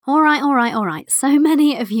All right. So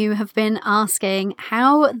many of you have been asking,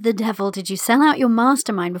 how the devil did you sell out your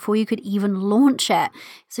mastermind before you could even launch it?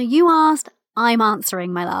 So you asked, I'm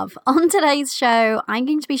answering, my love. On today's show, I'm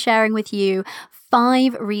going to be sharing with you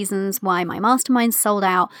 5 reasons why my mastermind sold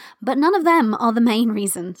out, but none of them are the main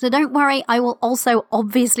reason. So don't worry, I will also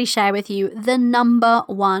obviously share with you the number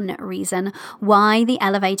 1 reason why the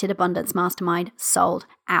Elevated Abundance Mastermind sold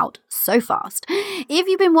out so fast. If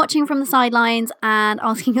you've been watching from the sidelines and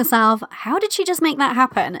asking yourself, how did she just make that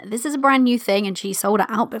happen? This is a brand new thing and she sold it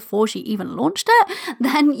out before she even launched it,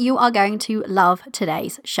 then you are going to love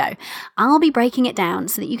today's show. I'll be breaking it down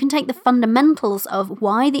so that you can take the fundamentals of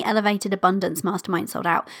why the Elevated Abundance Mastermind sold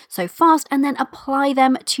out so fast and then apply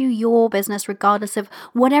them to your business regardless of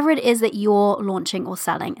whatever it is that you're launching or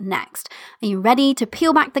selling next. Are you ready to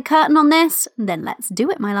peel back the curtain on this? Then let's do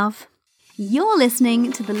it, my love. You're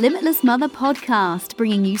listening to the Limitless Mother podcast,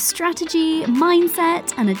 bringing you strategy,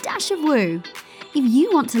 mindset, and a dash of woo. If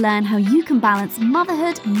you want to learn how you can balance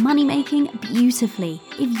motherhood and money-making beautifully,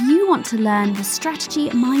 if you want to learn the strategy,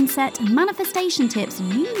 mindset, and manifestation tips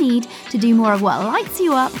you need to do more of what lights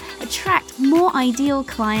you up, attract more ideal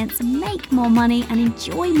clients, make more money, and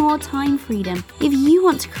enjoy more time freedom, if you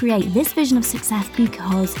want to create this vision of success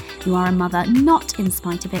because you are a mother, not in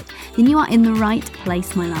spite of it, then you are in the right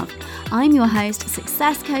place, my love. I'm your host,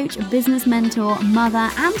 success coach, business mentor, mother,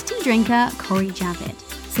 and tea drinker, Cori Javid.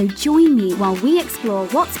 So join me while we explore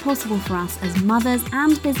what's possible for us as mothers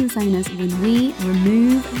and business owners when we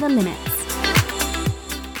remove the limits.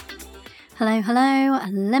 Hello,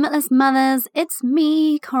 Limitless Mothers. It's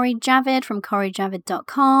me, Cori Javid from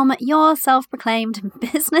CoriJavid.com, your self-proclaimed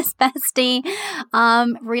business bestie.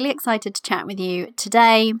 Really excited to chat with you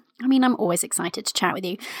today. I'm always excited to chat with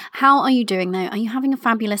you. How are you doing though? Are you having a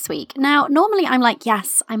fabulous week? Now, normally I'm like,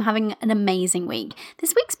 yes, I'm having an amazing week.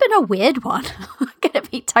 This week's been a weird one. I'm going to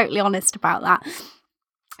be totally honest about that.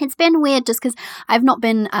 It's been weird just because I've not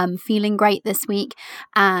been feeling great this week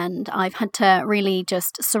and I've had to really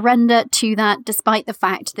just surrender to that despite the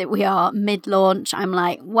fact that we are mid-launch. I'm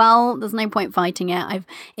like, well, there's no point fighting it.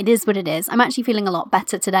 It is what it is. I'm actually feeling a lot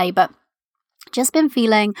better today, but just been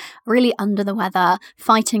feeling really under the weather,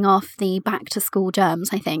 fighting off the back to school germs,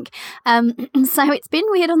 I think. So it's been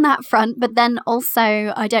weird on that front, but then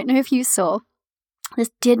also, I don't know if you saw, this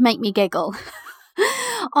did make me giggle.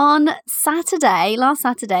 On last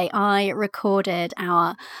Saturday, I recorded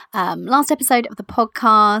our last episode of the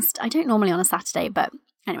podcast. I don't normally on a Saturday, but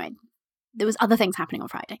anyway, there was other things happening on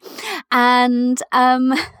Friday. And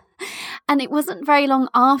it wasn't very long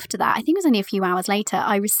after that, I think it was only a few hours later,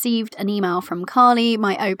 I received an email from Carly,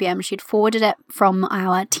 my OBM. She'd forwarded it from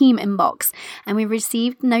our team inbox. And we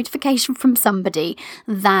received notification from somebody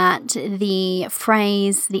that the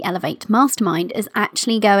phrase, the Elevate Mastermind, is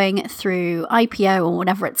actually going through IPO or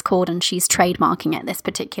whatever it's called. And she's trademarking it, this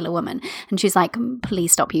particular woman. And she's like,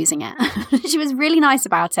 please stop using it. She was really nice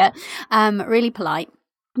about it, really polite.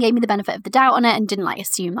 Gave me the benefit of the doubt on it and didn't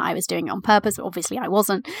assume that I was doing it on purpose. Obviously I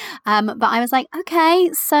wasn't. But I was like, okay,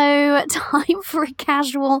 so time for a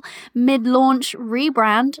casual mid-launch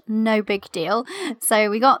rebrand. No big deal. So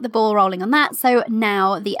we got the ball rolling on that. So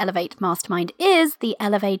now the Elevate Mastermind is the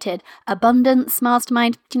Elevated Abundance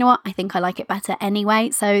Mastermind. Do you know what? I think I like it better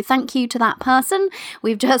anyway. So thank you to that person.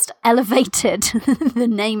 We've just elevated the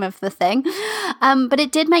name of the thing. But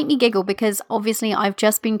it did make me giggle because obviously I've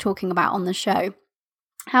just been talking about on the show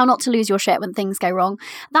how not to lose your shit when things go wrong.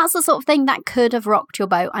 That's the sort of thing that could have rocked your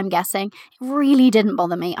boat, I'm guessing. It really didn't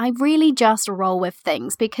bother me. I really just roll with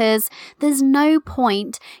things because there's no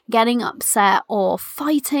point getting upset or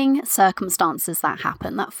fighting circumstances that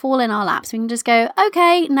happen, that fall in our laps. We can just go,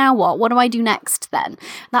 okay, now what? What do I do next then?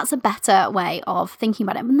 That's a better way of thinking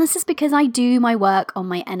about it. And this is because I do my work on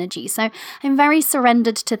my energy. So I'm very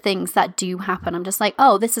surrendered to things that do happen. I'm just like,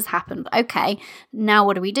 oh, this has happened. Okay, now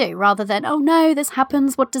what do we do? Rather than, oh no, this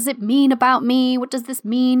happens. What does it mean about me? What does this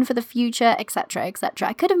mean for the future? Etc, etc.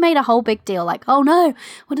 I could have made a whole big deal like, oh no,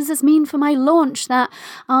 what does this mean for my launch that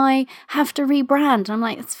I have to rebrand? And I'm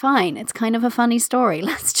like, it's fine. It's kind of a funny story.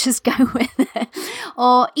 Let's just go with it.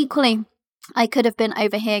 Or equally, I could have been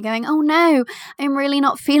over here going, oh no, I'm really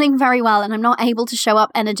not feeling very well and I'm not able to show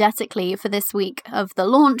up energetically for this week of the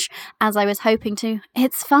launch as I was hoping to.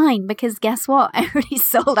 It's fine because guess what? I already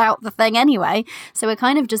sold out the thing anyway. So we're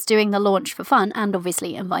kind of just doing the launch for fun and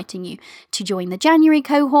obviously inviting you to join the January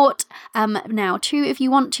cohort now too if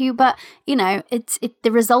you want to. But you know,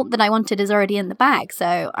 the result that I wanted is already in the bag.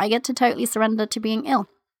 So I get to totally surrender to being ill.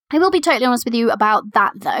 I will be totally honest with you about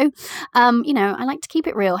that though. I like to keep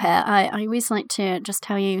it real here. I always like to just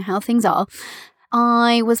tell you how things are.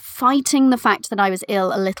 I was fighting the fact that I was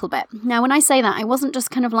ill a little bit. Now, when I say that, I wasn't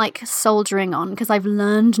just kind of like soldiering on, because I've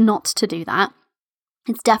learned not to do that.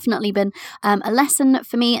 It's definitely been a lesson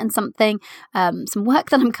for me, and something, some work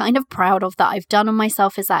that I'm kind of proud of that I've done on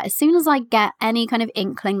myself, is that as soon as I get any kind of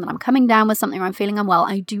inkling that I'm coming down with something or I'm feeling unwell,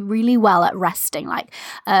 I do really well at resting,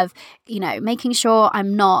 making sure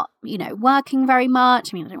I'm not, working very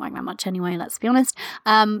much. I mean, I don't work that much anyway, let's be honest.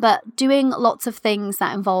 But doing lots of things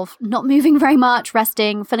that involve not moving very much,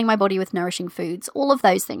 resting, filling my body with nourishing foods, all of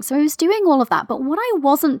those things. So I was doing all of that. But what I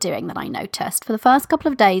wasn't doing, that I noticed for the first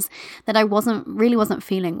couple of days that I wasn't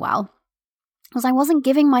feeling well, was I wasn't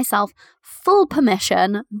giving myself full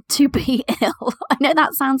permission to be ill. I know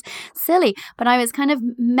that sounds silly, but I was kind of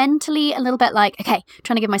mentally a little bit like, okay,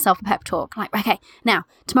 trying to give myself a pep talk. Like, okay, now,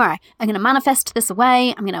 tomorrow, I'm going to manifest this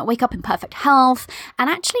away. I'm going to wake up in perfect health, and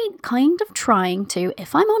actually kind of trying to,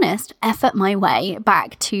 if I'm honest, effort my way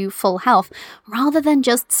back to full health rather than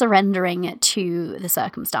just surrendering to the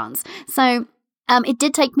circumstance. So it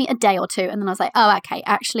did take me a day or two, and then I was like, oh, okay,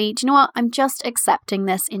 actually, do you know what? I'm just accepting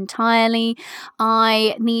this entirely.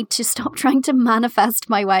 I need to stop trying to manifest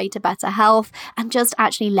my way to better health and just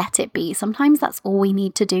actually let it be. Sometimes that's all we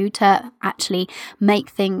need to do to actually make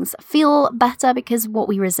things feel better, because what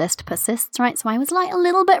we resist persists, right? So I was like a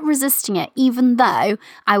little bit resisting it, even though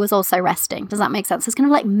I was also resting. Does that make sense? It's kind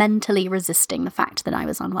of like mentally resisting the fact that I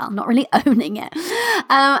was unwell, not really owning it.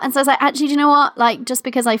 And so I was like, actually, do you know what? Like, just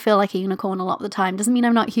because I feel like a unicorn a lot of the time doesn't mean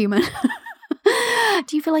I'm not human.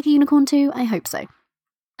 Do you feel like a unicorn too? I hope so.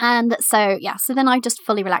 And so then I just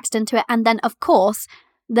fully relaxed into it. And then, of course,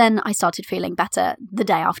 then I started feeling better the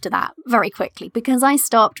day after that very quickly, because I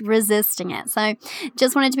stopped resisting it. So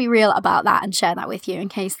just wanted to be real about that and share that with you in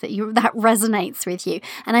case that resonates with you.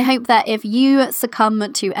 And I hope that if you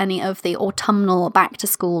succumb to any of the autumnal back to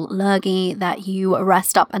school lurgy, that you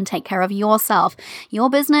rest up and take care of yourself. Your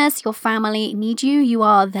business, your family need you. You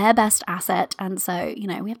are their best asset. And so,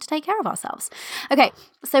 we have to take care of ourselves. Okay,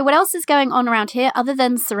 so what else is going on around here other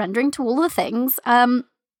than surrendering to all the things?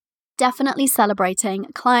 Definitely celebrating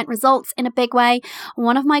client results in a big way.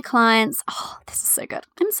 One of my clients, this is so good.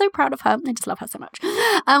 I'm so proud of her. I just love her so much.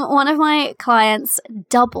 One of my clients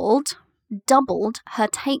doubled her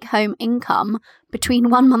take-home income between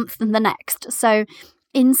 1 month and the next. So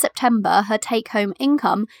in September, her take-home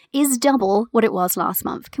income is double what it was last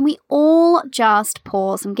month. Can we all just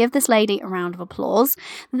pause and give this lady a round of applause?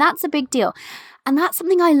 That's a big deal. And that's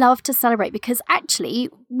something I love to celebrate, because actually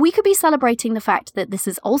we could be celebrating the fact that this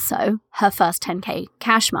is also her first 10K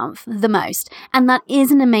cash month, the most. And that is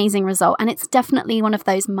an amazing result. And it's definitely one of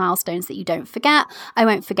those milestones that you don't forget. I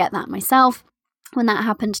won't forget that myself when that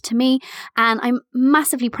happened to me. And I'm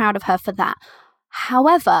massively proud of her for that.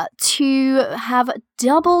 However, to have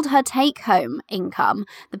doubled her take-home income,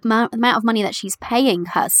 the amount of money that she's paying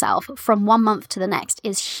herself from 1 month to the next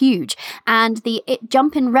is huge. And the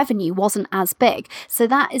jump in revenue wasn't as big. So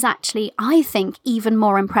that is actually, I think, even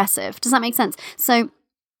more impressive. Does that make sense? So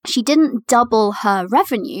she didn't double her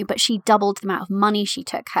revenue, but she doubled the amount of money she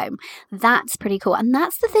took home. That's pretty cool. And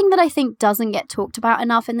that's the thing that I think doesn't get talked about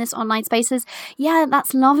enough in this online spaces. Yeah,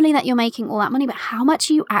 that's lovely that you're making all that money, but how much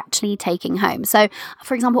are you actually taking home? So,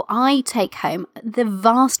 for example, I take home the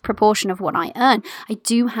vast proportion of what I earn. I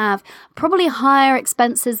do have probably higher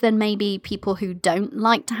expenses than maybe people who don't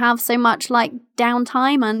like to have so much like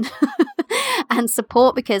downtime and and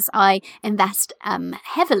support, because I invest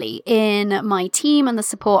heavily in my team and the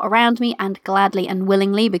support around me, and gladly and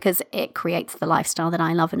willingly, because it creates the lifestyle that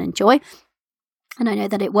I love and enjoy. And I know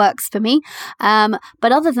that it works for me.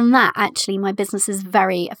 But other than that, actually, my business is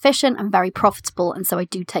very efficient and very profitable. And so I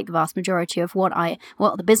do take the vast majority of what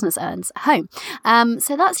the business earns home.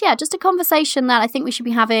 So that's, just a conversation that I think we should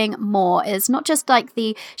be having more, is not just like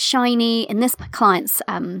the shiny, in this client's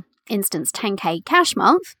instance, 10K cash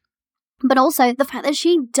month, but also the fact that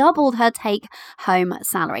she doubled her take-home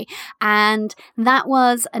salary. And that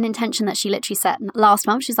was an intention that she literally set last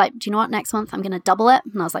month. She's like, do you know what? Next month, I'm going to double it.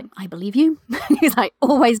 And I was like, I believe you. Because I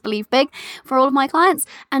always believe big for all of my clients.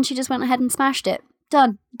 And she just went ahead and smashed it.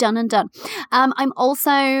 Done and done. I'm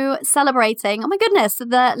also celebrating, oh my goodness,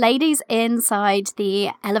 the ladies inside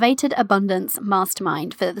the Elevated Abundance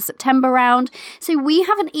Mastermind for the September round. So we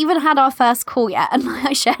haven't even had our first call yet. And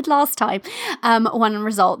I shared last time one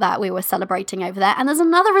result that we were celebrating over there. And there's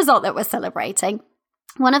another result that we're celebrating.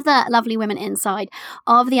 One of the lovely women inside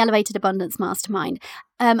of the Elevated Abundance Mastermind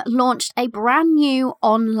launched a brand new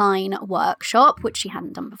online workshop, which she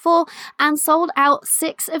hadn't done before, and sold out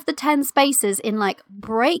 6 of the 10 spaces in like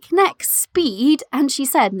breakneck speed. And she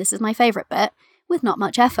said, and this is my favorite bit, with not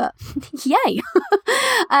much effort. Yay!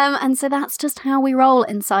 And so that's just how we roll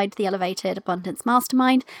inside the Elevated Abundance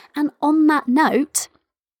Mastermind. And on that note,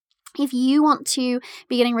 if you want to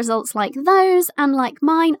be getting results like those and like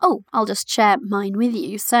mine, I'll just share mine with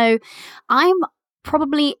you. So I'm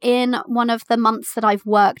probably in one of the months that I've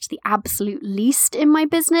worked the absolute least in my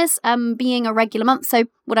business, being a regular month. So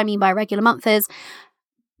what I mean by a regular month is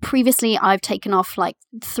previously I've taken off like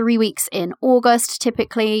 3 weeks in August,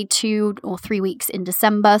 typically 2 or 3 weeks in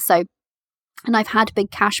December. And I've had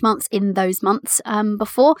big cash months in those months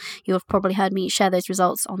before. You'll have probably heard me share those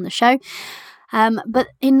results on the show. But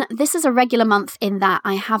this is a regular month in that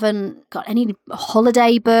I haven't got any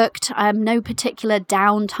holiday booked, no particular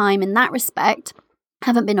downtime in that respect.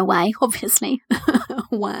 Haven't been away, obviously,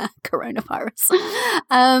 where coronavirus.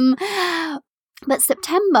 But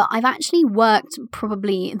September, I've actually worked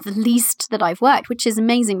probably the least that I've worked, which is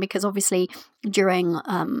amazing because obviously during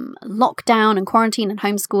lockdown and quarantine and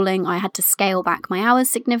homeschooling, I had to scale back my hours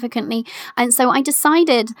significantly. And so I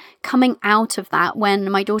decided coming out of that,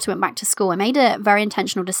 when my daughter went back to school, I made a very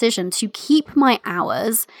intentional decision to keep my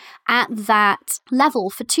hours at that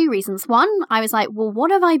level for 2 reasons. One, I was like, well,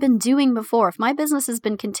 what have I been doing before? If my business has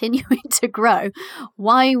been continuing to grow,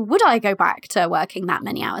 why would I go back to working that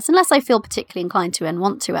many hours? Unless I feel particularly inclined to and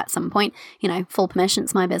want to at some point, full permission,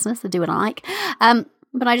 it's my business, I do what I like.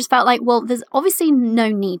 But I just felt like, well, there's obviously no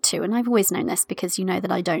need to. And I've always known this because you know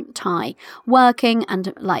that I don't tie working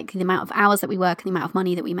and like the amount of hours that we work and the amount of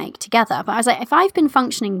money that we make together. But I was like, if I've been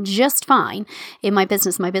functioning just fine in my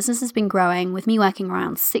business has been growing with me working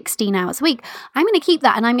around 16 hours a week, I'm going to keep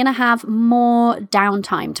that and I'm going to have more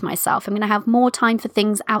downtime to myself. I'm going to have more time for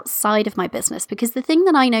things outside of my business, because the thing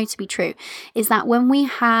that I know to be true is that when we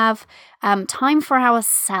have time for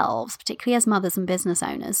ourselves, particularly as mothers and business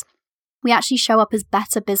owners, we actually show up as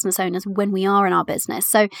better business owners when we are in our business.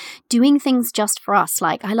 So doing things just for us,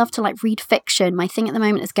 like I love to read fiction. My thing at the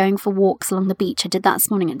moment is going for walks along the beach. I did that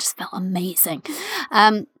this morning and it just felt amazing.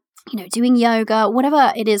 Doing yoga,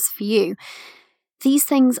 whatever it is for you. These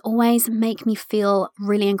things always make me feel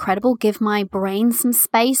really incredible, give my brain some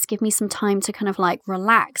space, give me some time to kind of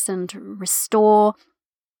relax and restore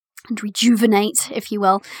and rejuvenate, if you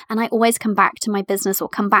will. And I always come back to my business or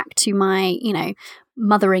come back to my,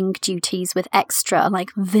 mothering duties with extra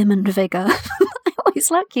vim and vigor. I always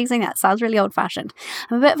like using that. Sounds really old-fashioned.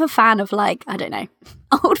 I'm a bit of a fan of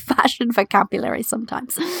old-fashioned vocabulary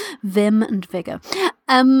sometimes. Vim and vigor.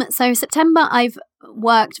 So September, I've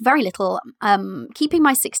worked very little, keeping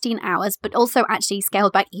my 16 hours, but also actually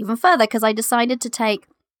scaled back even further because I decided to take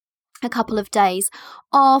a couple of days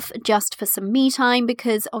off just for some me time,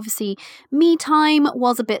 because obviously me time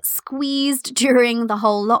was a bit squeezed during the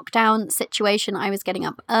whole lockdown situation. I was getting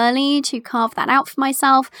up early to carve that out for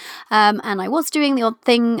myself, and I was doing the odd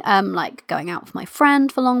thing like going out with my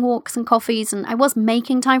friend for long walks and coffees, and I was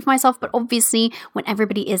making time for myself. But obviously when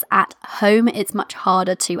everybody is at home, it's much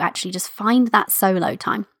harder to actually just find that solo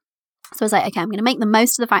time. So I was like, okay, I'm going to make the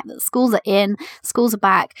most of the fact that the schools are in, schools are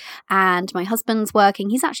back, and my husband's working.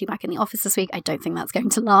 He's actually back in the office this week. I don't think that's going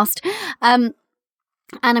to last.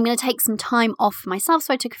 And I'm going to take some time off for myself.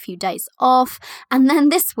 So I took a few days off. And then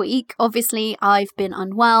this week, obviously, I've been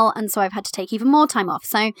unwell. And so I've had to take even more time off.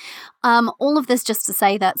 So all of this just to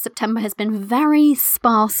say that September has been very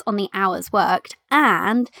sparse on the hours worked.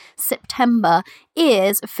 And September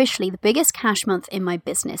is officially the biggest cash month in my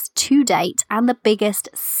business to date and the biggest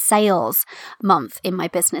sales month in my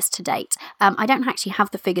business to date. I don't actually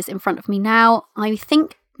have the figures in front of me now. I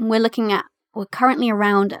think we're currently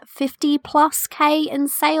around 50 plus K in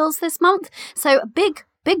sales this month. So a big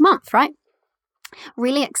month, right?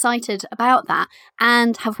 Really excited about that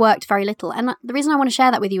and have worked very little. And the reason I want to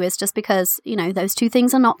share that with you is just because, those two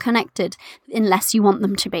things are not connected unless you want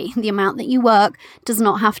them to be. The amount that you work does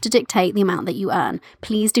not have to dictate the amount that you earn.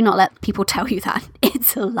 Please do not let people tell you that.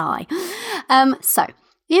 It's a lie. So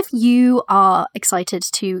if you are excited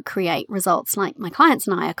to create results like my clients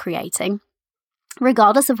and I are creating,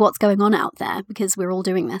 regardless of what's going on out there, because we're all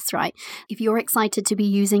doing this, right? If you're excited to be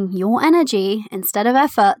using your energy instead of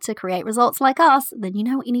effort to create results like us, then you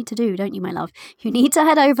know what you need to do, don't you, my love? You need to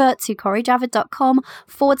head over to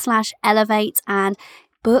CoriJavid.com/elevate and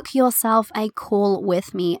book yourself a call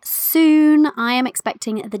with me soon. I am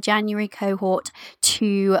expecting the January cohort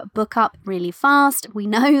to book up really fast. We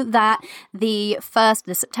know that the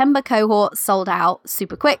September cohort sold out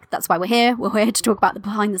super quick. That's why we're here. We're here to talk about the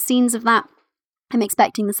behind the scenes of that. I'm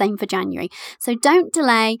expecting the same for January. So don't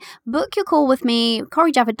delay. Book your call with me,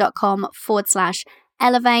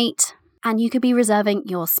 CoriJavid.com/elevate. And you could be reserving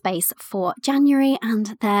your space for January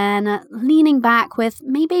and then leaning back with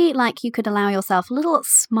maybe like you could allow yourself a little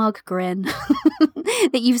smug grin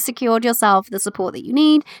that you've secured yourself the support that you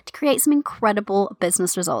need to create some incredible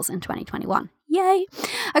business results in 2021. Yay!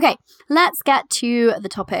 Okay, let's get to the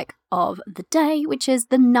topic of the day, which is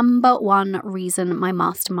the number one reason my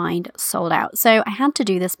mastermind sold out. So I had to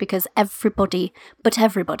do this because everybody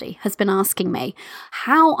has been asking me,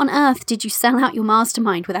 how on earth did you sell out your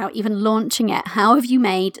mastermind without even launching it? How have you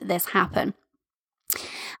made this happen?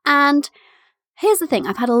 And here's the thing,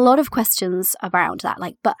 I've had a lot of questions around that,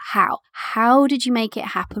 like, but how? How did you make it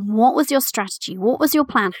happen? What was your strategy? What was your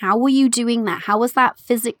plan? How were you doing that? How was that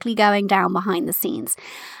physically going down behind the scenes?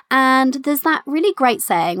 And there's that really great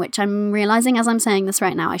saying, which I'm realizing as I'm saying this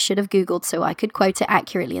right now, I should have Googled so I could quote it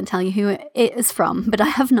accurately and tell you who it is from, but I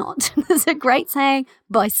have not. There's a great saying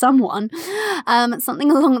by someone,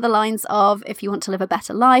 something along the lines of, if you want to live a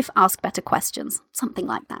better life, ask better questions, something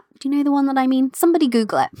like that. Do you know the one that I mean? Somebody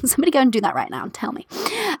Google it. Somebody go and do that right now and tell me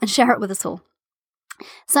and share it with us all.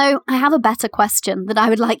 So I have a better question that I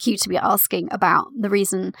would like you to be asking about the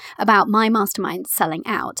reason about my mastermind selling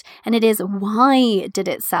out. And it is, why did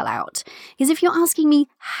it sell out? Because if you're asking me,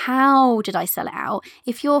 how did I sell it out?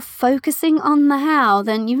 If you're focusing on the how,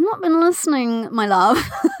 then you've not been listening, my love,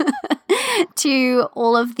 to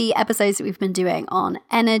all of the episodes that we've been doing on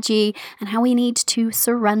energy and how we need to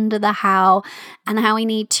surrender the how and how we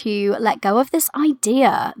need to let go of this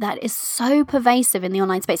idea that is so pervasive in the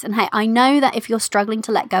online space. And hey, I know that if you're struggling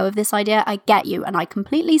to let go of this idea, I get you and I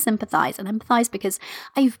completely sympathize and empathize because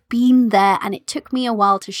I've been there and it took me a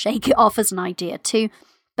while to shake it off as an idea too.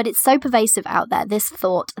 But it's so pervasive out there, this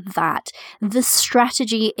thought that the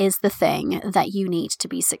strategy is the thing that you need to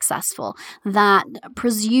be successful, that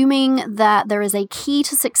presuming that there is a key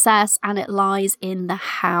to success and it lies in the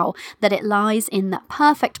how, that it lies in that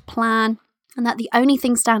perfect plan, and that the only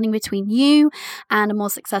thing standing between you and a more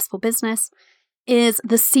successful business is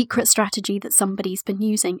the secret strategy that somebody's been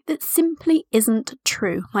using. That simply isn't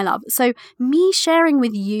true, my love. So me sharing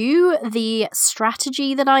with you the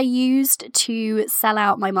strategy that I used to sell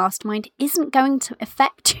out my mastermind isn't going to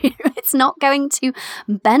affect you. It's not going to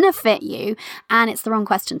benefit you. And it's the wrong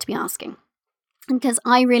question to be asking. Because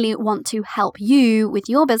I really want to help you with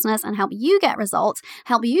your business and help you get results,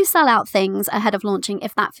 help you sell out things ahead of launching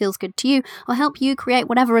if that feels good to you, or help you create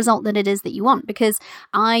whatever result that it is that you want. Because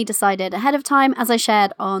I decided ahead of time, as I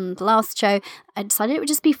shared on the last show, I decided it would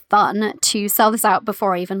just be fun to sell this out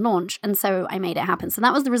before I even launch. And so I made it happen. So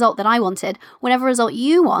that was the result that I wanted. Whatever result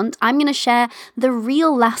you want, I'm going to share the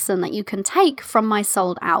real lesson that you can take from my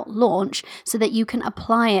sold out launch so that you can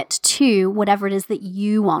apply it to whatever it is that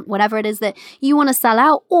you want, whatever it is that you want to sell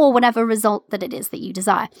out, or whatever result that it is that you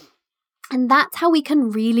desire. And that's how we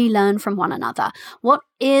can really learn from one another. What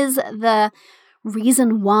is the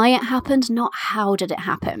reason why it happened, not how did it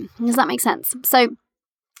happen? Does that make sense? So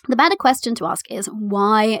the better question to ask is,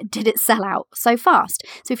 why did it sell out so fast?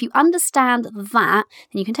 So if you understand that,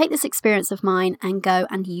 then you can take this experience of mine and go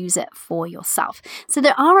and use it for yourself. So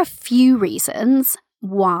there are a few reasons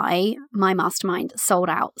why my mastermind sold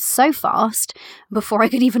out so fast before I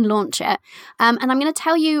could even launch it. And I'm going to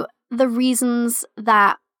tell you the reasons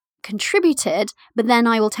that contributed, but then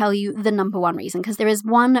I will tell you the number one reason, because there is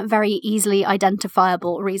one very easily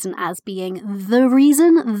identifiable reason as being the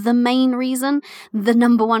reason, the main reason, the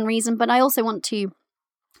number one reason. But I also want to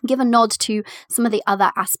give a nod to some of the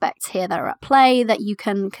other aspects here that are at play that you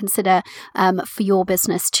can consider for your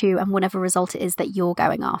business too, and whatever result it is that you're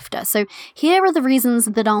going after. So here are the reasons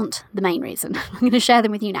that aren't the main reason. I'm going to share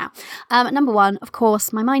them with you now. Number one, of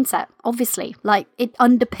course, my mindset. Obviously, like, it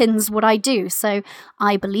underpins what I do. So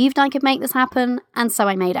I believed I could make this happen, and so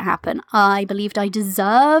I made it happen. I believed I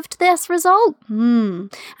deserved this result. And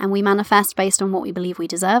we manifest based on what we believe we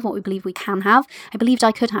deserve, what we believe we can have. I believed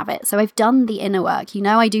I could have it. So I've done the inner work. You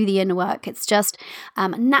know, I do the inner work. It's just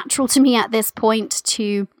natural to me at this point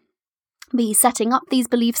to be setting up these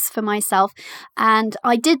beliefs for myself. And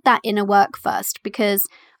I did that inner work first because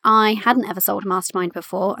I hadn't ever sold a mastermind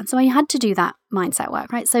before. And so I had to do that mindset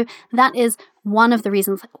work, right? So that is one of the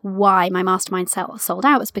reasons why my mastermind sold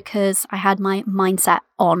out, was because I had my mindset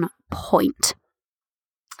on point.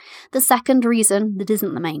 The second reason, that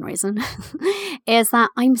isn't the main reason, is that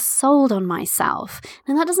I'm sold on myself.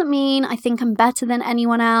 And that doesn't mean I think I'm better than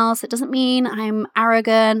anyone else. It doesn't mean I'm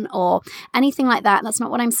arrogant or anything like that. That's not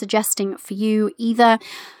what I'm suggesting for you either.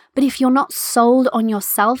 But if you're not sold on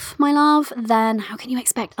yourself, my love, then how can you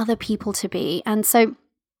expect other people to be? And so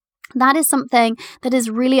That is something that is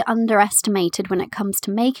really underestimated when it comes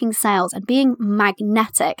to making sales and being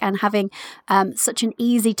magnetic and having such an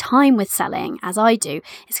easy time with selling as I do.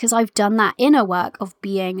 It's because I've done that inner work of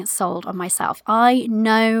being sold on myself. I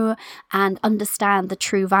know and understand the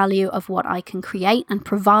true value of what I can create and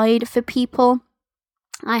provide for people.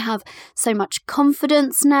 I have so much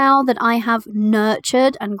confidence now that I have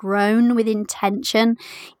nurtured and grown with intention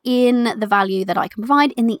in the value that I can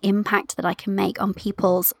provide, in the impact that I can make on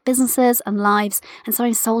people's businesses and lives. And so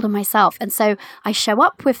I'm sold on myself. And so I show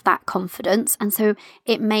up with that confidence. And so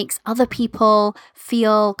it makes other people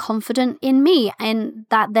feel confident in me and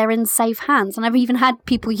that they're in safe hands. And I've even had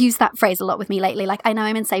people use that phrase a lot with me lately. Like, I know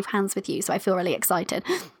I'm in safe hands with you, so I feel really excited.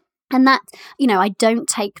 And that, I don't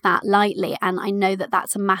take that lightly, and I know that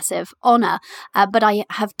that's a massive honor, but I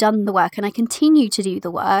have done the work and I continue to do the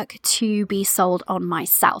work to be sold on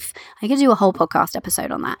myself. I could do a whole podcast episode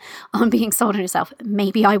on that, on being sold on yourself.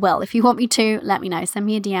 Maybe I will. If you want me to, let me know. Send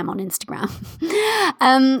me a DM on Instagram.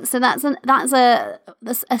 So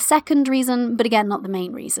that's a second reason, but again, not the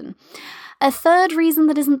main reason. A third reason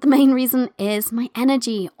that isn't the main reason is my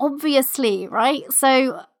energy, obviously, right?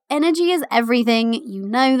 So energy is everything. You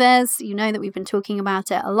know this. You know that we've been talking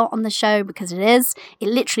about it a lot on the show because it is. It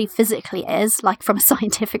literally physically is, like from a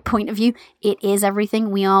scientific point of view, it is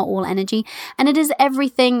everything. We are all energy. And it is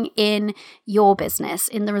everything in your business,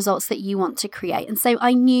 in the results that you want to create. And so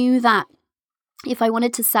I knew that if I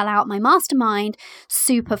wanted to sell out my mastermind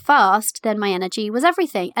super fast, then my energy was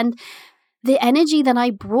everything. And the energy that I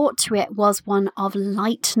brought to it was one of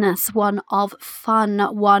lightness, one of fun,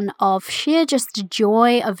 one of sheer just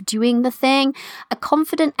joy of doing the thing, a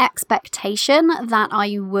confident expectation that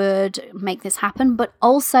I would make this happen, but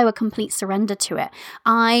also a complete surrender to it.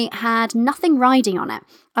 I had nothing riding on it.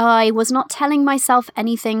 I was not telling myself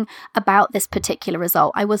anything about this particular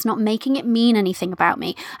result. I was not making it mean anything about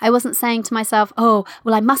me. I wasn't saying to myself, oh,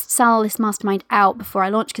 well, I must sell this mastermind out before I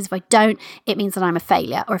launch, because if I don't, it means that I'm a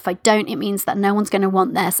failure. Or if I don't, it means that no one's going to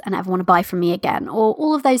want this and ever want to buy from me again. Or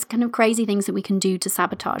all of those kind of crazy things that we can do to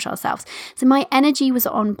sabotage ourselves. So my energy was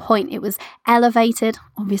on point. It was elevated,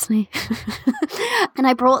 obviously. And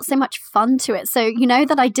I brought so much fun to it. So you know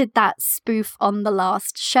that I did that spoof on the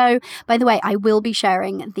last show. By the way, I will be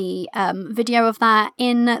sharing the video of that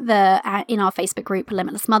in our Facebook group,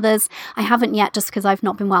 Limitless Mothers. I haven't yet, just because I've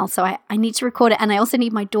not been well, so I need to record it, and I also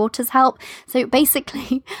need my daughter's help. So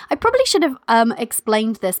basically, I probably should have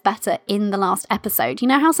explained this better in the last episode. You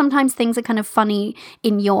know how sometimes things are kind of funny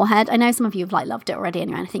in your head? I know some of you have loved it already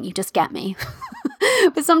anyway, and I think you just get me.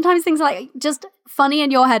 But sometimes things are just funny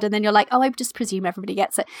in your head, and then you're like, oh, I just presume everybody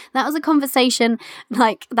gets it. That was a conversation,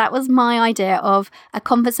 that was my idea of a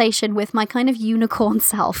conversation with my kind of unicorn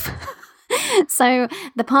self. So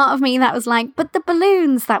the part of me that was like, but the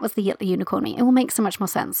balloons, that was the unicorn me. It will make so much more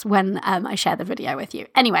sense when I share the video with you.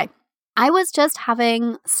 Anyway, I was just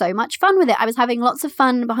having so much fun with it. I was having lots of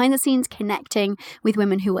fun behind the scenes connecting with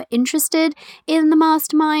women who were interested in the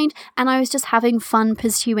mastermind. And I was just having fun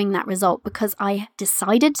pursuing that result because I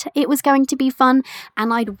decided it was going to be fun.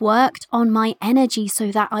 And I'd worked on my energy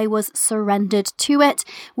so that I was surrendered to it,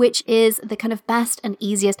 which is the kind of best and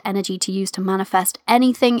easiest energy to use to manifest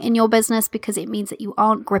anything in your business, because it means that you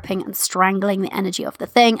aren't gripping and strangling the energy of the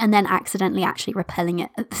thing and then accidentally actually repelling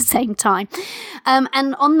it at the same time.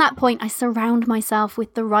 And on that point, I surround myself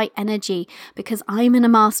with the right energy because I'm in a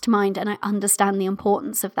mastermind and I understand the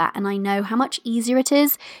importance of that. And I know how much easier it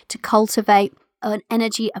is to cultivate an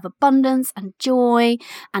energy of abundance and joy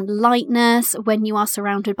and lightness when you are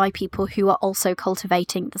surrounded by people who are also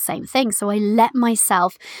cultivating the same thing. So I let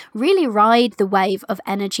myself really ride the wave of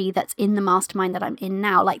energy that's in the mastermind that I'm in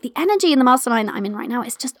now. The energy in the mastermind that I'm in right now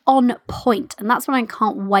is just on point. And that's what I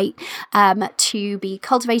can't wait to be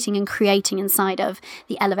cultivating and creating inside of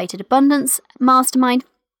the Elevated Abundance Mastermind.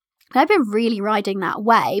 I've been really riding that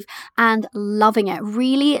wave and loving it,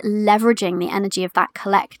 really leveraging the energy of that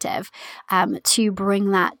collective to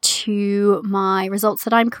bring that to my results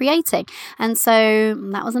that I'm creating. And so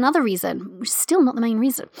that was another reason, which is still not the main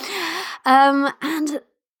reason. And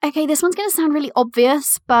okay, this one's going to sound really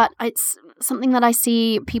obvious, but it's something that I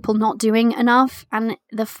see people not doing enough. And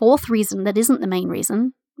the fourth reason that isn't the main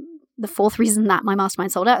reason, the fourth reason that my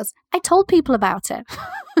mastermind sold out is I told people about it.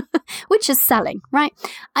 Which is selling, right?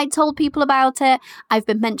 I told people about it. I've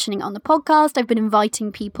been mentioning it on the podcast. I've been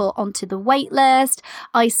inviting people onto the wait list.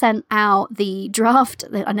 I sent out the draft.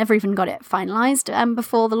 I never even got it finalized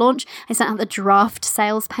before the launch. I sent out the draft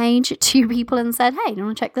sales page to people and said, hey, do you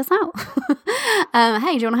want to check this out?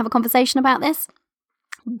 Hey, do you want to have a conversation about this?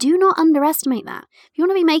 Do not underestimate that. If you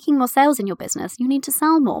want to be making more sales in your business, you need to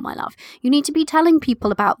sell more, my love. You need to be telling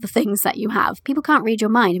people about the things that you have. People can't read your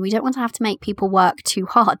mind, and we don't want to have to make people work too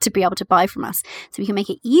hard to be able to buy from us. So we can make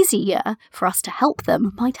it easier for us to help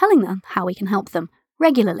them by telling them how we can help them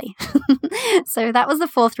regularly. So that was the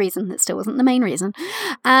fourth reason. That still wasn't the main reason.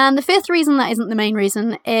 And the fifth reason that isn't the main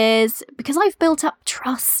reason is because I've built up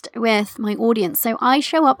trust with my audience. So I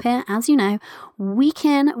show up here, as you know, week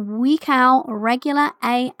in, week out, regular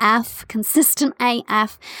AF, consistent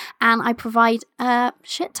AF, and I provide a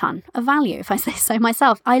shit ton of value, if I say so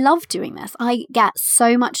myself. I love doing this. I get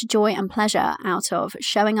so much joy and pleasure out of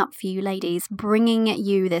showing up for you ladies, bringing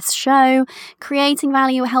you this show, creating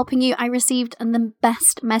value, helping you. I received the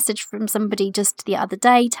best message from somebody just the other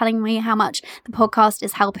day telling me how much the podcast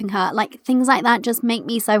is helping her. Like, things like that just make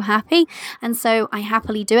me so happy, and so I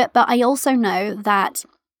happily do it. But I also know that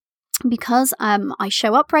because I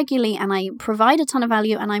show up regularly and I provide a ton of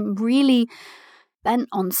value and I'm really bent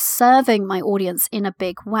on serving my audience in a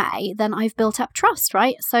big way, then I've built up trust,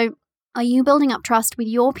 right? So are you building up trust with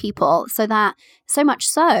your people so much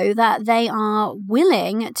so that they are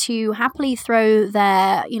willing to happily throw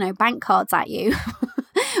their, bank cards at you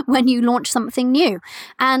when you launch something new?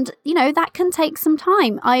 And, that can take some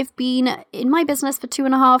time. I've been in my business for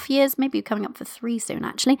 2.5 years, maybe coming up for 3 soon,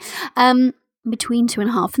 actually. Between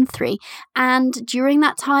 2.5 and 3. And during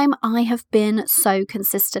that time, I have been so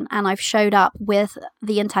consistent, and I've showed up with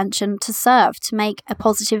the intention to serve, to make a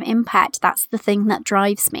positive impact. That's the thing that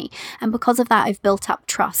drives me. And because of that, I've built up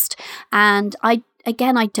trust. And I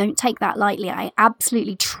don't take that lightly. I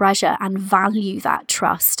absolutely treasure and value that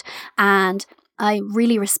trust. And I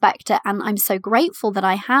really respect it. And I'm so grateful that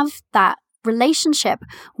I have that relationship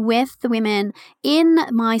with the women in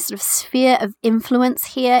my sort of sphere of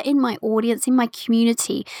influence here, in my audience, in my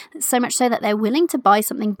community, so much so that they're willing to buy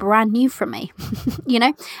something brand new from me,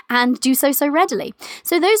 and do so readily.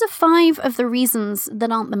 So those are 5 of the reasons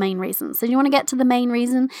that aren't the main reasons. So you want to get to the main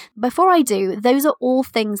reason? Before I do, those are all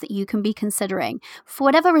things that you can be considering for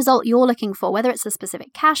whatever result you're looking for, whether it's a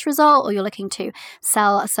specific cash result or you're looking to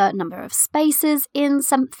sell a certain number of spaces in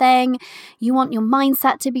something. You want your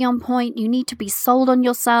mindset to be on point. You need to be sold on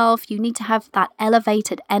yourself. You need to have that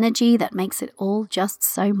elevated energy that makes it all just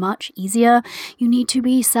so much easier. You need to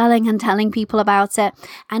be selling and telling people about it.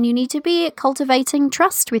 And you need to be cultivating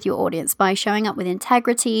trust with your audience by showing up with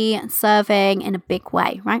integrity and serving in a big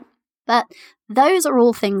way, right? But those are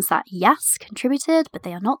all things that, yes, contributed, but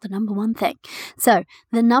they are not the number one thing. So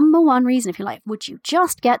the number one reason, if you're like, would you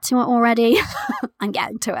just get to it already? I'm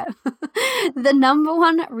getting to it. The number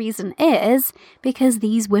one reason is because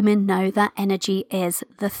these women know that energy is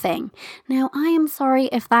the thing. Now, I am sorry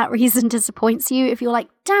if that reason disappoints you. If you're like,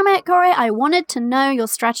 damn it, Corey, I wanted to know your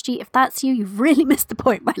strategy. If that's you, you've really missed the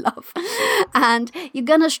point, my love. And you're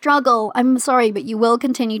going to struggle. I'm sorry, but you will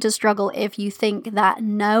continue to struggle if you think that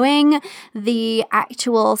knowing the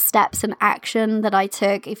actual steps and action that I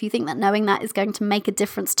took, if you think that knowing that is going to make a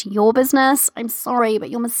difference to your business, I'm sorry,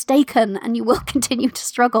 but you're mistaken and you will continue to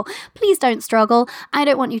struggle. Please don't struggle. I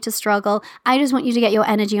don't want you to struggle. I just want you to get your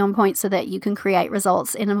energy on point so that you can create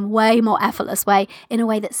results in a way more effortless way, in a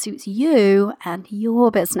way that suits you and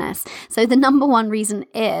your business. So the number one reason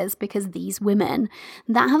is because these women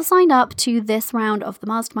that have signed up to this round of the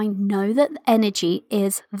mastermind know that energy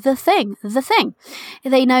is the thing.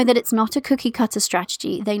 They know that it's not a cookie cutter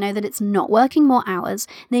strategy. They know that it's not working more hours.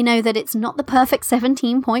 They know that it's not the perfect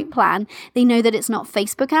 17-point plan. They know that it's not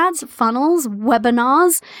Facebook ads, funnels,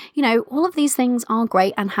 webinars. All of these things are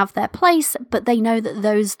great and have their place, but they know that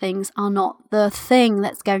those things are not the thing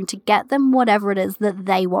that's going to get them whatever it is that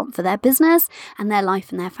they want for their business and their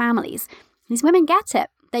life and their families. These women get it.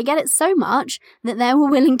 They get it so much that they were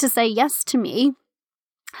willing to say yes to me,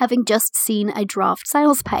 having just seen a draft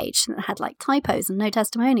sales page that had like typos and no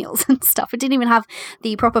testimonials and stuff. It didn't even have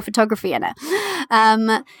the proper photography in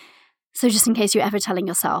it. So just in case you're ever telling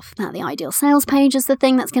yourself that the ideal sales page is the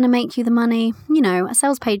thing that's going to make you the money, a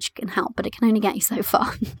sales page can help, but it can only get you so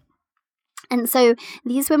far. And so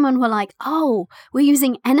these women were like, oh, we're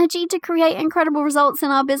using energy to create incredible results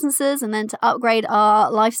in our businesses and then to upgrade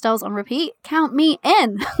our lifestyles on repeat. Count me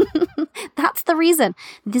in. That's the reason.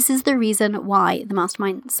 This is the reason why the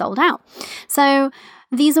mastermind sold out. So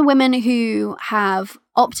these are women who have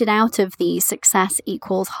opted out of the success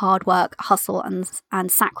equals hard work, hustle,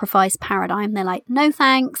 and sacrifice paradigm. They're like, no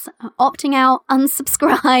thanks, opting out,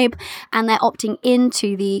 unsubscribe, and they're opting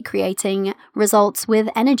into the creating results with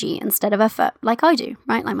energy instead of effort, like I do,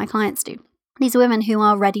 right? Like my clients do. These are women who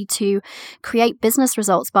are ready to create business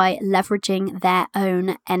results by leveraging their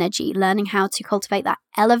own energy, learning how to cultivate that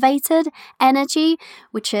elevated energy,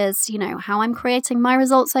 which is, how I'm creating my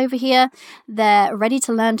results over here. They're ready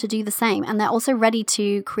to learn to do the same. And they're also ready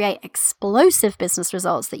to create explosive business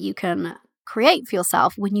results that you can create for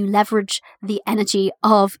yourself when you leverage the energy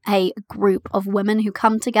of a group of women who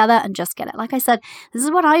come together and just get it. Like I said, this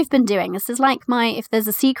is what I've been doing. This is like if there's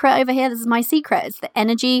a secret over here, this is my secret. It's the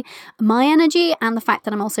energy, my energy, and the fact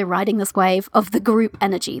that I'm also riding this wave of the group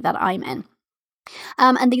energy that I'm in.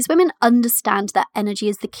 And these women understand that energy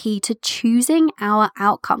is the key to choosing our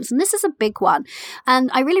outcomes. And this is a big one.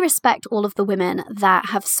 And I really respect all of the women that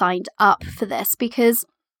have signed up for this, because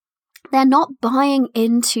they're not buying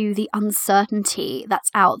into the uncertainty that's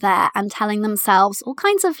out there and telling themselves all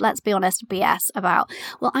kinds of, let's be honest, BS about,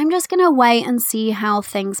 well, I'm just going to wait and see how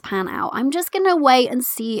things pan out. I'm just going to wait and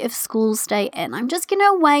see if schools stay in. I'm just going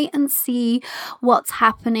to wait and see what's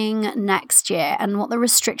happening next year and what the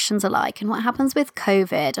restrictions are like and what happens with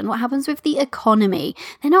COVID and what happens with the economy.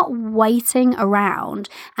 They're not waiting around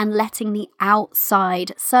and letting the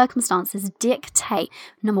outside circumstances dictate,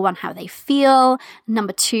 number one, how they feel,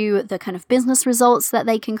 number two, the kind of business results that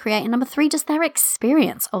they can create, and number three, just their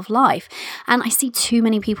experience of life. And I see too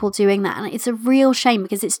many people doing that, and it's a real shame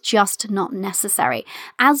because it's just not necessary.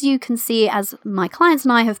 As you can see, as my clients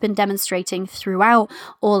and I have been demonstrating throughout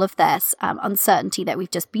all of this uncertainty that we've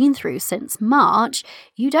just been through since March,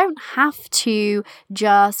 you don't have to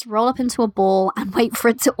just roll up into a ball and wait for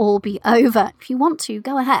it to all be over. If you want to,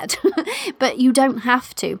 go ahead, but you don't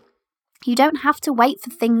have to. You don't have to wait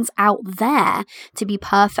for things out there to be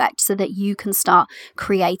perfect so that you can start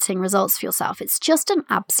creating results for yourself. It's just an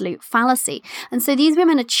absolute fallacy. And so these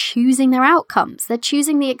women are choosing their outcomes. They're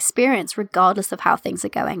choosing the experience regardless of how things are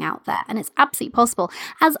going out there. And it's absolutely possible.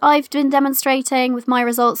 As I've been demonstrating with my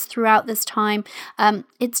results throughout this time,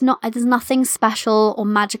 there's nothing special or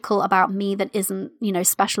magical about me that isn't,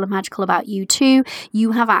 special and magical about you too.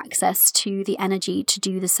 You have access to the energy to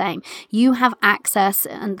do the same. You have access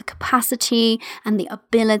and the capacity and the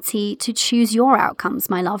ability to choose your outcomes,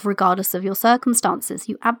 my love, regardless of your circumstances.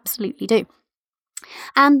 You absolutely do.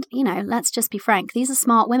 And, let's just be frank, these are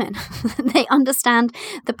smart women. They understand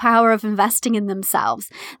the power of investing in themselves.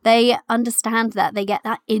 They understand that they get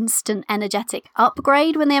that instant energetic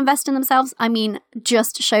upgrade when they invest in themselves. I mean,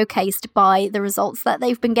 just showcased by the results that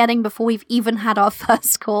they've been getting before we've even had our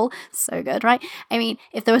first call. So good, right? I mean,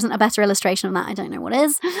 if there wasn't a better illustration of that, I don't know what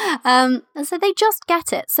is. So they just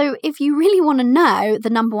get it. So if you really want to know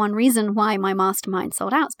the number one reason why my mastermind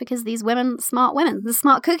sold out, it's because these women, the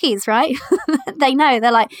smart cookies, right? They know.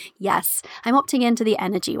 They're like, yes, I'm opting into the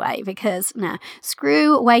energy way because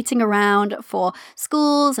screw waiting around for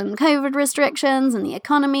schools and COVID restrictions and the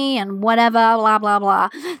economy and whatever, blah, blah, blah.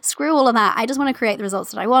 Screw all of that. I just want to create the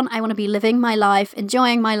results that I want. I want to be living my life,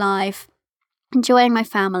 enjoying my life, enjoying my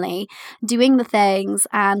family, doing the things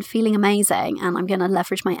and feeling amazing. And I'm going to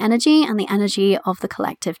leverage my energy and the energy of the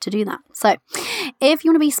collective to do that. So if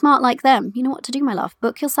you want to be smart like them, you know what to do, my love.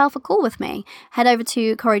 Book yourself a call with me. Head over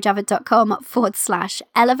to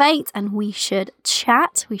corijavid.com/elevate and we should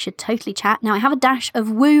chat. We should totally chat. Now I have a dash of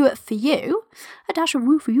woo for you. Here's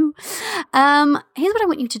what I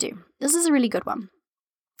want you to do. This is a really good one.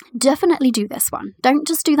 Definitely do this one. Don't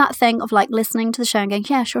just do that thing of listening to the show and going,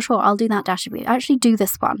 yeah, sure, I'll do that dash of you. Actually do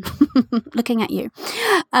this one. Looking at you.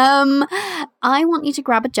 I want you to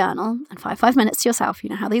grab a journal and 5 minutes to yourself. You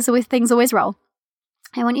know how these things always roll.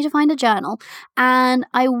 I want you to find a journal and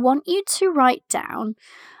I want you to write down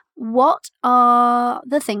what are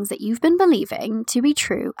the things that you've been believing to be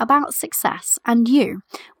true about success and you?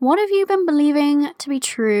 What have you been believing to be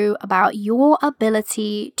true about your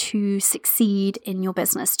ability to succeed in your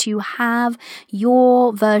business, to have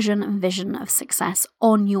your version and vision of success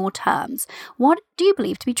on your terms? What do you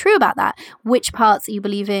believe to be true about that? Which parts are you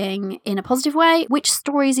believing in a positive way? Which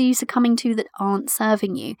stories are you succumbing to that aren't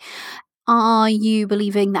serving you? Are you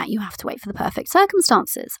believing that you have to wait for the perfect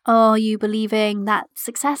circumstances? Are you believing that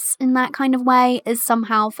success in that kind of way is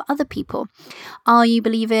somehow for other people? Are you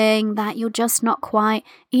believing that you're just not quite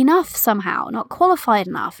enough somehow, not qualified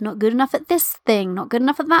enough, not good enough at this thing, not good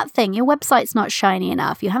enough at that thing? Your website's not shiny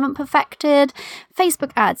enough. You haven't perfected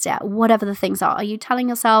Facebook ads yet, whatever the things are. Are you telling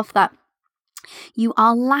yourself that you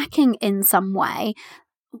are lacking in some way?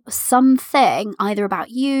 Something either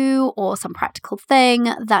about you or some practical thing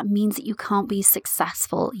that means that you can't be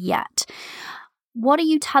successful yet. What are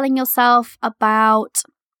you telling yourself about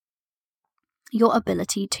your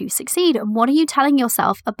ability to succeed? And what are you telling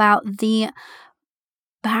yourself about the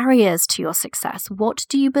barriers to your success, what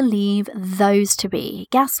do you believe those to be?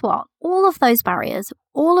 Guess what? All of those barriers,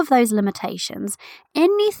 all of those limitations,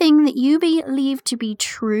 anything that you believe to be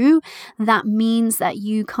true that means that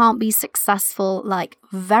you can't be successful like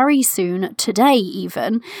very soon, today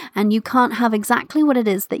even, and you can't have exactly what it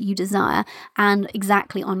is that you desire and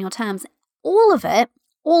exactly on your terms, all of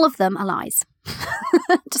them are lies.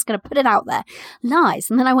 Just going to put it out there. Lies.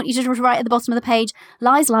 And then I want you to write at the bottom of the page,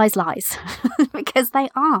 lies, lies, lies. Because they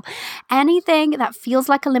are. Anything that feels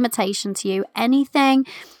like a limitation to you, anything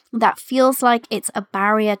that feels like it's a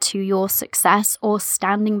barrier to your success or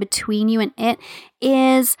standing between you and it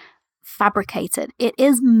is fabricated. It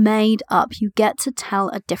is made up. You get to tell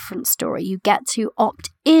a different story. You get to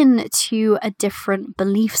opt in to a different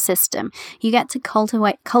belief system. You get to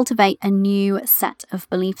cultivate a new set of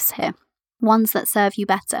beliefs here, ones that serve you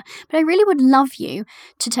better. But I really would love you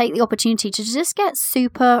to take the opportunity to just get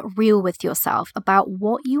super real with yourself about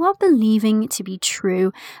what you are believing to be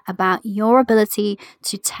true about your ability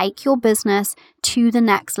to take your business to the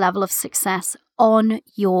next level of success on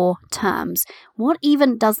your terms. What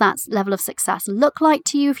even does that level of success look like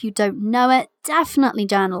to you? If you don't know it, definitely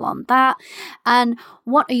journal on that. And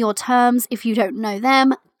what are your terms if you don't know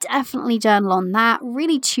them? Definitely journal on that.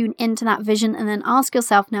 Really tune into that vision and then ask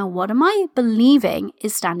yourself, now, what am I believing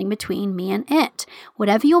is standing between me and it?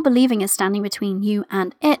 Whatever you're believing is standing between you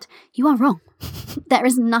and it, you are wrong. There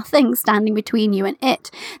is nothing standing between you and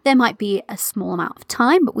it. There might be a small amount of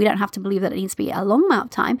time, but we don't have to believe that it needs to be a long amount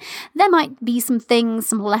of time. There might be some things,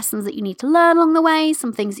 some lessons that you need to learn along the way,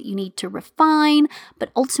 some things that you need to refine,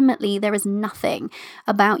 but ultimately there is nothing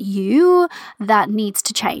about you that needs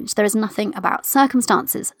to change. There is nothing about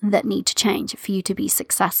circumstances that need to change for you to be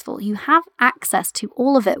successful. You have access to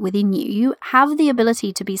all of it within you. You have the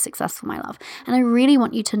ability to be successful, my love. And I really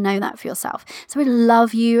want you to know that for yourself. So I'd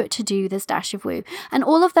love you to do this dash of woo. And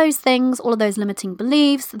all of those things, all of those limiting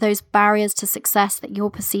beliefs, those barriers to success that you're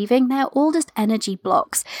perceiving, they're all just energy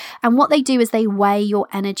blocks. And what they do is they weigh your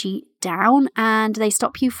energy down and they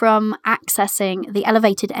stop you from accessing the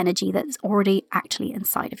elevated energy that's already actually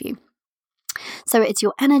inside of you. So it's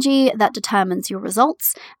your energy that determines your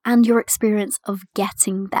results and your experience of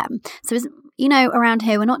getting them. So around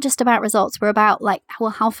here, we're not just about results. We're about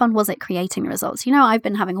how fun was it creating the results? I've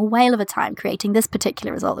been having a whale of a time creating this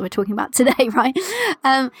particular result that we're talking about today, right?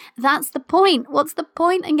 That's the point. What's the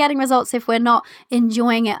point in getting results if we're not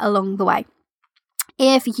enjoying it along the way?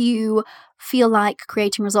 If you feel like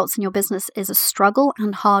creating results in your business is a struggle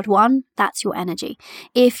and hard won, that's your energy.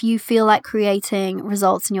 If you feel like creating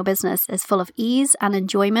results in your business is full of ease and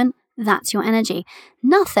enjoyment, that's your energy.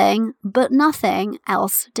 Nothing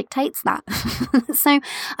else dictates that. So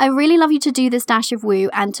I really love you to do this dash of woo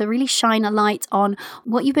and to really shine a light on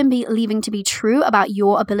what you've been believing to be true about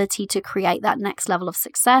your ability to create that next level of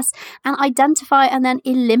success and identify and then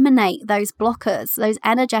eliminate those blockers, those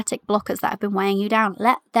energetic blockers that have been weighing you down.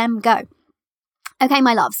 Let them go. Okay,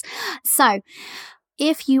 my loves. So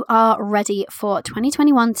if you are ready for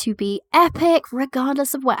 2021 to be epic,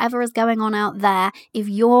 regardless of whatever is going on out there, if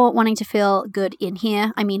you're wanting to feel good in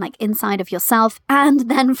here, I mean like inside of yourself, and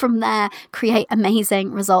then from there create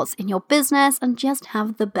amazing results in your business and just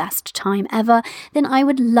have the best time ever, then I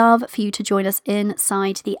would love for you to join us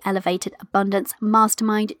inside the Elevated Abundance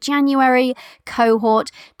Mastermind January cohort.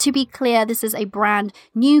 To be clear, this is a brand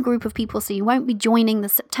new group of people, so you won't be joining the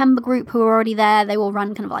September group who are already there. They will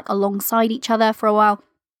run kind of like alongside each other for a while.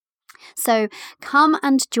 So come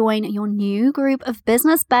and join your new group of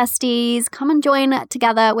business besties. Come and join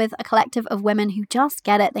together with a collective of women who just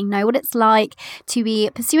get it. They know what it's like to be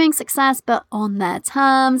pursuing success, but on their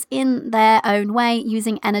terms, in their own way,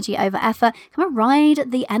 using energy over effort. Come and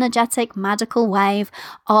ride the energetic, magical wave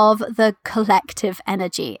of the collective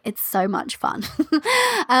energy. It's so much fun.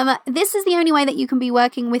 This is the only way that you can be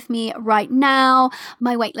working with me right now.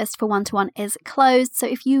 My waitlist for one-to-one is closed. So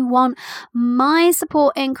if you want my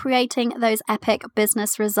support in creating those epic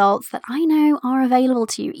business results that I know are available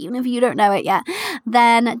to you, even if you don't know it yet,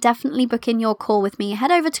 then definitely book in your call with me. Head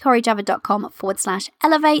over to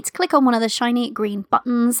CoriJavid.com/elevate, click on one of the shiny green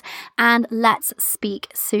buttons, and let's speak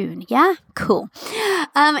soon. Yeah? Cool.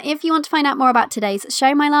 If you want to find out more about today's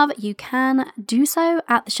show, my love, you can do so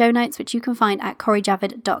at the show notes, which you can find at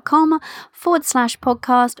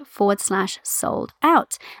CoriJavid.com/podcast/sold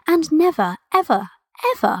out. And never, ever,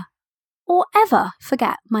 ever or ever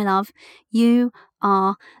forget, my love, you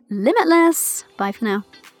are limitless. Bye for now.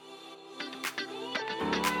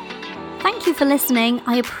 Thank you for listening.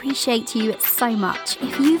 I appreciate you so much.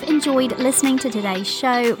 If you've enjoyed listening to today's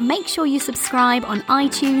show, make sure you subscribe on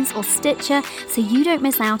iTunes or Stitcher so you don't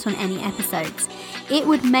miss out on any episodes. It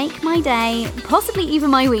would make my day, possibly even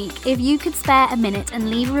my week, if you could spare a minute and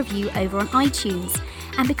leave a review over on iTunes.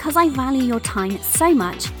 And because I value your time so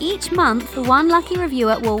much, each month one lucky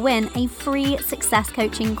reviewer will win a free success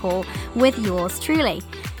coaching call with yours truly.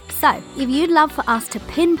 So, if you'd love for us to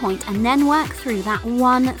pinpoint and then work through that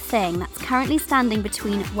one thing that's currently standing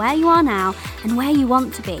between where you are now and where you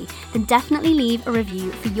want to be, then definitely leave a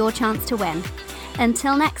review for your chance to win.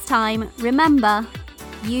 Until next time, remember,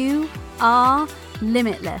 you are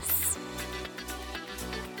limitless.